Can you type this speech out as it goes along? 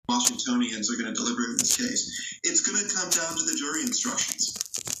Washingtonians are going to deliberate in this case. It's going to come down to the jury instructions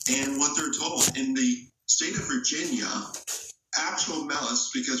and what they're told. In the state of Virginia, actual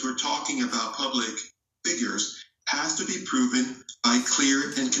malice, because we're talking about public figures, has to be proven by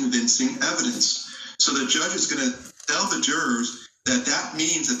clear and convincing evidence. So the judge is going to tell the jurors that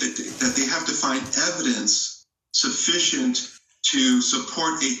means that they have to find evidence sufficient to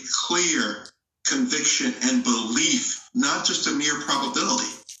support a clear conviction and belief, not just a mere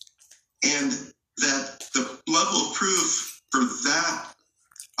probability. And that the level of proof for that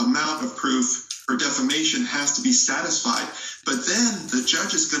amount of proof for defamation has to be satisfied. But then the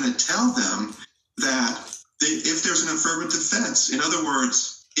judge is going to tell them that if there's an affirmative defense, in other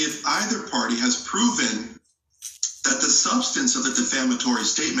words, if either party has proven that the substance of the defamatory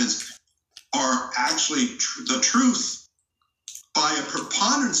statements are actually the truth by a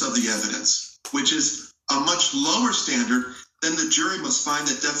preponderance of the evidence, which is a much lower standard, then the jury must find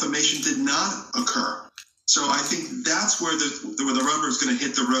that defamation did not occur. So I think that's where the rubber is going to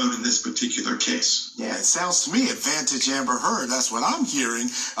hit the road in this particular case. Yeah, it sounds to me advantage Amber Heard. That's what I'm hearing.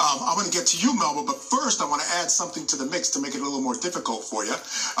 I'm going to get to you, Melba, but first I want to add something to the mix to make it a little more difficult for you.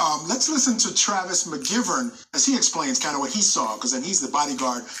 Let's listen to Travis McGivern as he explains kind of what he saw, because then he's the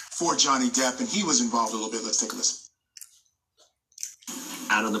bodyguard for Johnny Depp, and he was involved a little bit. Let's take a listen.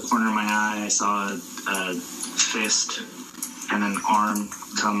 Out of the corner of my eye, I saw a fist and an arm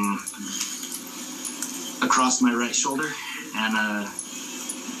come across my right shoulder, and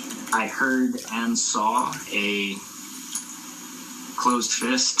I heard and saw a closed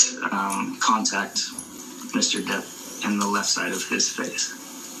fist contact Mr. Depp in the left side of his face.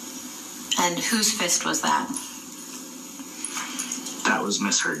 And whose fist was that? That was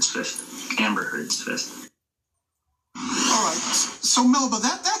Miss Heard's fist, Amber Heard's fist. All right, so Melba,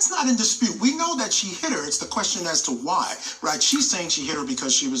 that's not in dispute. We know that she hit her. It's the question as to why, right? She's saying she hit her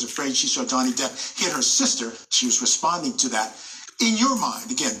because she was afraid she saw Johnny Depp hit her sister. She was responding to that. In your mind,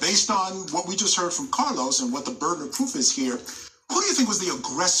 again, based on what we just heard from Carlos and what the burden of proof is here, who do you think was the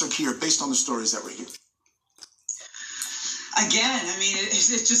aggressor here based on the stories that were here? Again, I mean, it's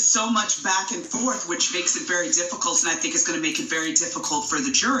just so much back and forth, which makes it very difficult, and I think it's going to make it very difficult for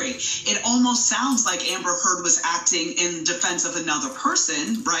the jury. It almost sounds like Amber Heard was acting in defense of another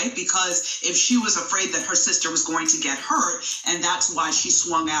person, right? Because if she was afraid that her sister was going to get hurt, and that's why she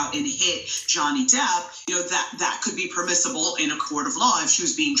swung out and hit Johnny Depp, you know, that could be permissible in a court of law if she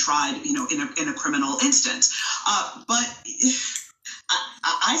was being tried, you know, in a criminal instance. But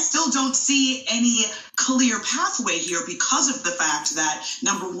I still don't see any clear pathway here because of the fact that,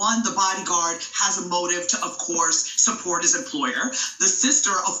 number one, the bodyguard has a motive to, of course, support his employer. The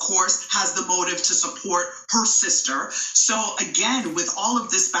sister, of course, has the motive to support her sister. So, again, with all of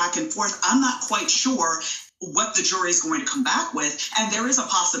this back and forth, I'm not quite sure what the jury is going to come back with. And there is a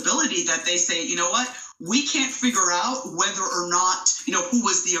possibility that they say, you know what? We can't figure out whether or not, you know, who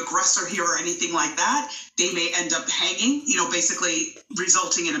was the aggressor here or anything like that. They may end up hanging, you know, basically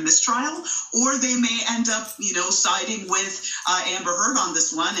resulting in a mistrial, or they may end up, you know, siding with Amber Heard on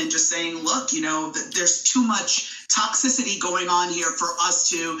this one and just saying, look, you know, there's too much toxicity going on here for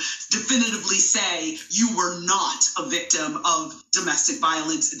us to definitively say you were not a victim of domestic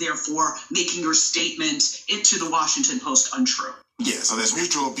violence, therefore making your statement into the Washington Post untrue. Yeah, so there's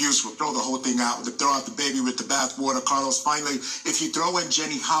mutual abuse. We'll throw the whole thing out. We'll throw out the baby with the bathwater. Carlos, finally, if you throw in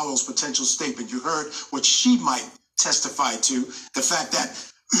Jenny Howell's potential statement, you heard what she might testify to, the fact that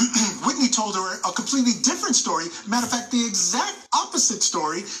Whitney told her a completely different story. Matter of fact, the exact opposite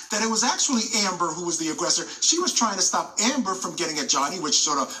story, that it was actually Amber who was the aggressor. She was trying to stop Amber from getting at Johnny, which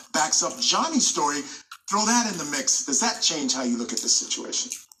sort of backs up Johnny's story. Throw that in the mix. Does that change how you look at this situation?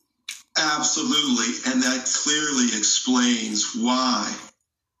 Absolutely, and that clearly explains why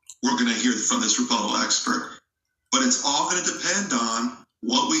we're going to hear from this rebuttal expert. But it's all going to depend on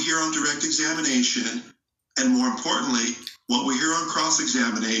what we hear on direct examination, and more importantly, what we hear on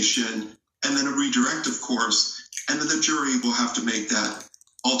cross-examination, and then a redirect, of course, and then the jury will have to make that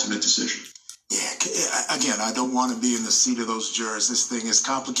ultimate decision. Yeah, again, I don't want to be in the seat of those jurors. This thing is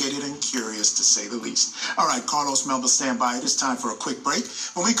complicated and curious, to say the least. All right, Carlos, Melba, stand by. It is time for a quick break.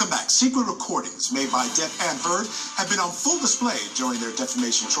 When we come back, secret recordings made by Depp and Heard have been on full display during their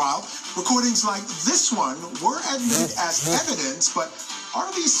defamation trial. Recordings like this one were admitted as evidence, but are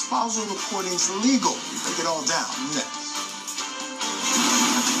these spousal recordings legal? We break it all down next.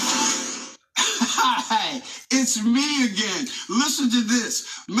 Hi, it's me again. Listen to this.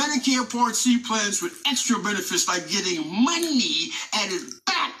 Medicare Part C plans with extra benefits like getting money added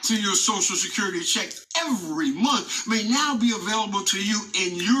back to your Social Security check every month may now be available to you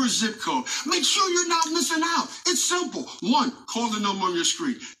in your zip code. Make sure you're not missing out. It's simple. 1, call the number on your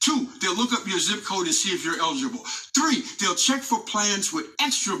screen. 2, they'll look up your zip code and see if you're eligible. 3, they'll check for plans with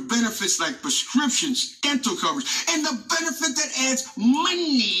extra benefits like prescriptions, dental coverage, and the benefit that adds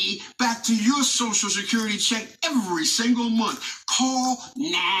money back to your Social Security check every single month. Call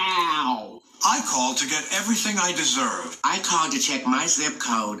now. I called to get everything I deserve. I called to check my zip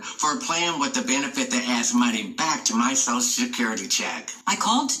code for a plan with the benefit that adds money back to my Social Security check. I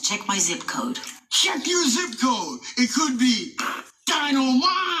called to check my zip code. Check your zip code. It could be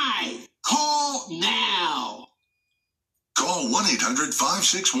dynamite. Call now. Call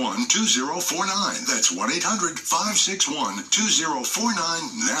 1-800-561-2049. That's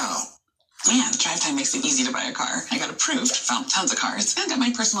 1-800-561-2049 now. Man, Drive Time makes it easy to buy a car. I got approved, found tons of cars, and got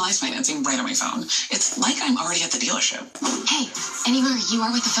my personalized financing right on my phone. It's like I'm already at the dealership. Hey, anywhere you are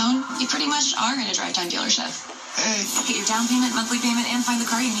with the phone, you pretty much are in a Drive Time dealership. Hey. Get your down payment, monthly payment, and find the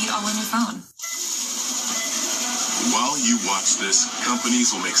car you need all on your phone. While you watch this,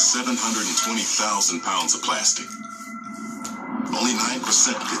 companies will make 720,000 pounds of plastic. Only 9%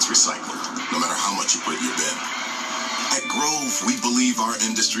 gets recycled, no matter how much you put in your bin. At Grove, we believe our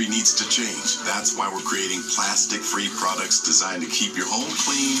industry needs to change. That's why we're creating plastic-free products designed to keep your home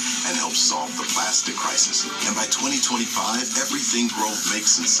clean and help solve the plastic crisis. And by 2025, everything Grove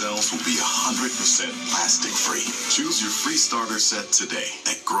makes and sells will be 100% plastic-free. Choose your free starter set today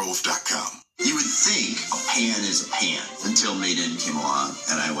at grove.com. You would think a pan is a pan until Made In came along,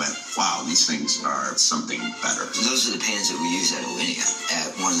 and I went, wow, these things are something better. Those are the pans that we use at Alinea,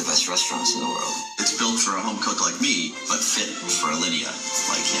 at one of the best restaurants in the world. It's built for a home cook like me, but fit for Alinea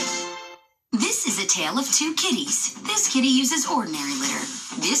like him. This is a tale of 2 kitties. This kitty uses ordinary litter.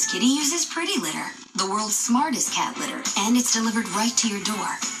 This kitty uses Pretty Litter, the world's smartest cat litter, and it's delivered right to your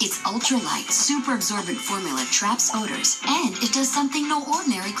door. Its ultra-light, super absorbent formula traps odors, and it does something no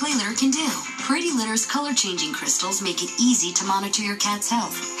ordinary clay litter can do. Pretty Litter's color-changing crystals make it easy to monitor your cat's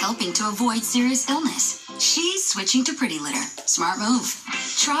health, helping to avoid serious illness. She's switching to Pretty Litter. Smart move.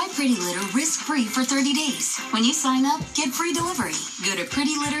 Try Pretty Litter risk-free for 30 days. When you sign up, get free delivery. Go to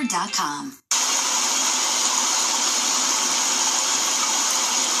prettylitter.com.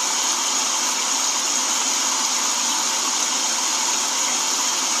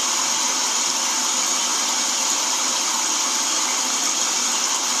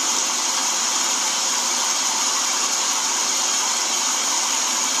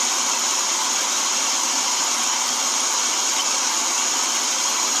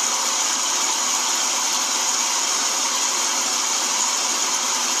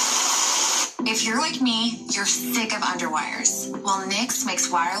 If you're like me, you're sick of underwires. Well, Knix makes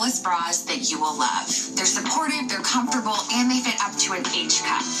wireless bras that you will love. They're supportive, they're comfortable, and they fit up to an H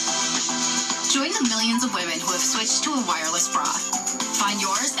cup. Join the millions of women who have switched to a wireless bra. Find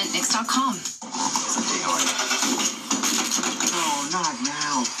yours at Knix.com. Oh, not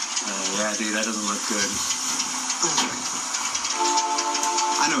now. Yeah, dude, that doesn't look good.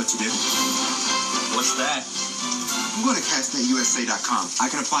 I know what to do. What's that? I'm going to CashNetUSA.com. I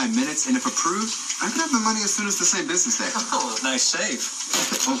can apply in minutes, and if approved, I can have the money as soon as the same business day. Oh, nice save.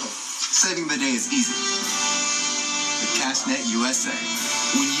 Saving the day is easy. With CashNet USA.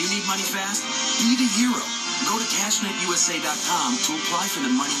 When you need money fast, you need a hero. Go to CashNetUSA.com to apply for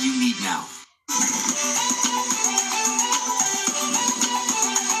the money you need now.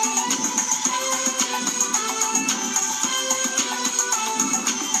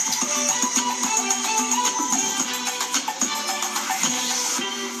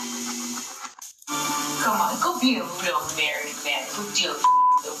 Go be a real married man who deals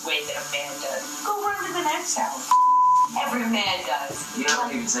the way that a man does. Go run to the next house. Every man does. You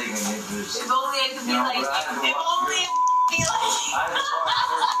don't even take any interest. If only I could be like you. If only I could be like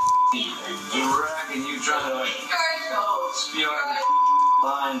you. You reckon you try to spew out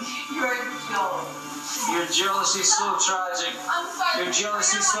line. You're a joke. Your jealousy so tragic. I'm sorry. Your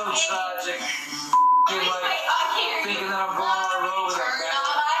jealousy so tragic. You're like thinking that I'm going on a road with that guy.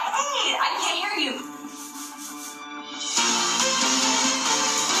 I can't hear you.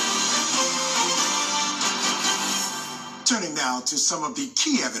 Turning now to some of the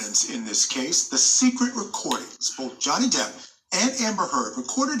key evidence in this case, the secret recordings. Both Johnny Depp and Amber Heard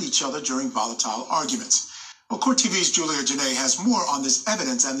recorded each other during volatile arguments. Well, Court TV's Julia Janae has more on this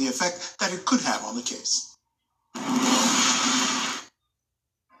evidence and the effect that it could have on the case.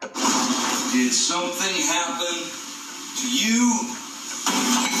 Did something happen to you,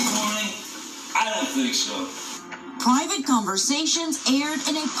 Corny? I don't think so. Private conversations aired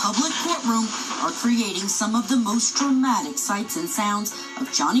in a public courtroom are creating some of the most dramatic sights and sounds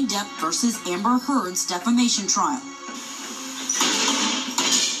of Johnny Depp versus Amber Heard's defamation trial.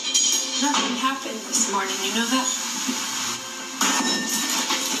 Nothing happened this morning, you know that?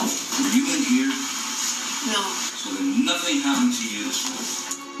 Were you in here? No. So then nothing happened to you this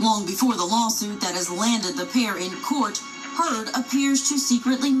morning? Long before the lawsuit that has landed the pair in court, Heard appears to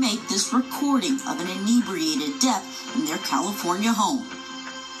secretly make this recording of an inebriated Depp in their California home.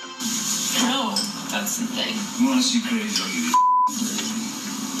 No, that's the thing. You want to see crazy? I'll give you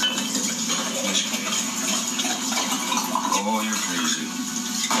That's crazy. Oh, you're crazy.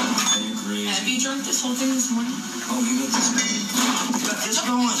 You're crazy. Have you drunk this whole thing this morning? Oh, you got this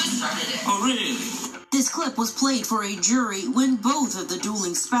going? Oh, really? This clip was played for a jury when both of the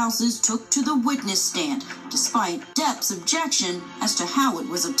dueling spouses took to the witness stand, despite Depp's objection as to how it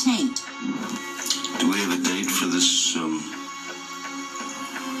was obtained. Do we have a date for this,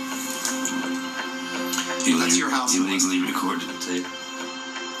 That's your house. illegally recorded tape?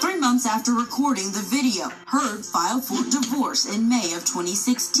 3 months after recording the video, Heard filed for divorce in May of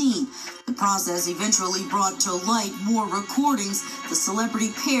 2016. The process eventually brought to light more recordings the celebrity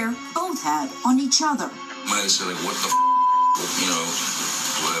pair both had on each other. Might have said, like, what the you know,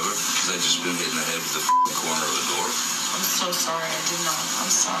 whatever, because I just been hit in the head with the corner of the door. I'm so sorry, I did not. I'm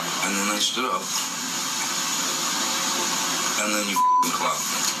sorry. And then I stood up. And then you clocked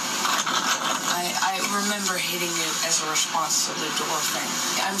me. I remember hitting you as a response to the door thing.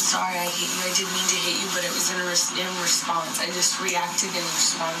 I'm sorry I hit you. I didn't mean to hit you, but it was in response. I just reacted in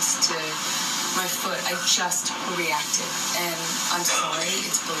response to my foot. I just reacted. And I'm sorry.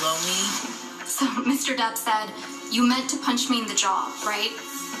 It's below me. So Mr. Depp said, you meant to punch me in the jaw, right?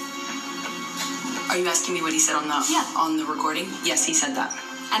 Are you asking me what he said on the recording? Yes, he said that.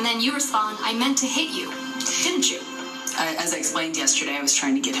 And then you respond, I meant to hit you, didn't you? As I explained yesterday, I was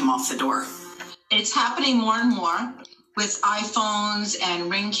trying to get him off the door. It's happening more and more with iPhones and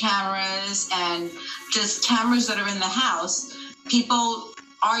Ring cameras and just cameras that are in the house. People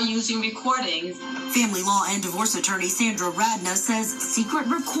are using recordings. Family law and divorce attorney Sandra Radna says secret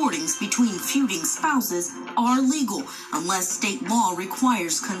recordings between feuding spouses are legal unless state law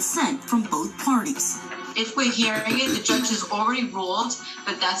requires consent from both parties. If we're hearing it, the judge has already ruled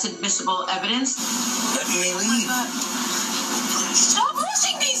that that's admissible evidence. Let me leave. Stop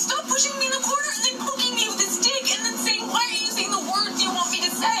pushing me! Stop pushing me in the corner and then poking me with a stick and then saying, why are you saying the words you want me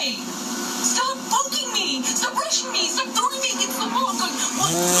to say? Stop poking me! Stop brushing me! Stop throwing me against the wall! Going,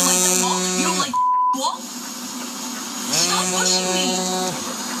 what? You don't like the wall? You don't like the wall? Stop pushing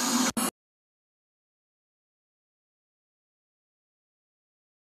me!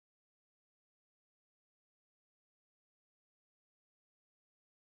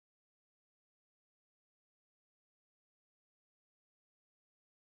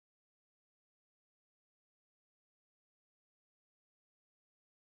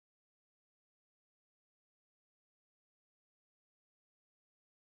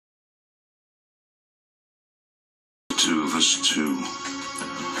 Two of us to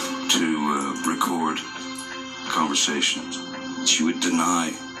record conversations. She would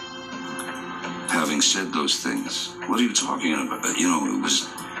deny having said those things. What are you talking about? You know, it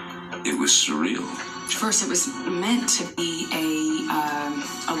was surreal. First, it was meant to be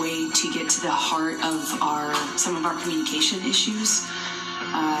a way to get to the heart of some of our communication issues,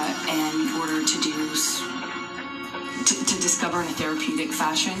 and in order to discover in a therapeutic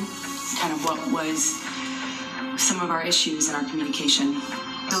fashion kind of what was some of our issues in our communication.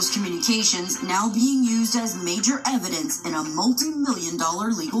 Those communications now being used as major evidence in a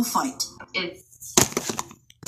multi-million-dollar legal fight. It's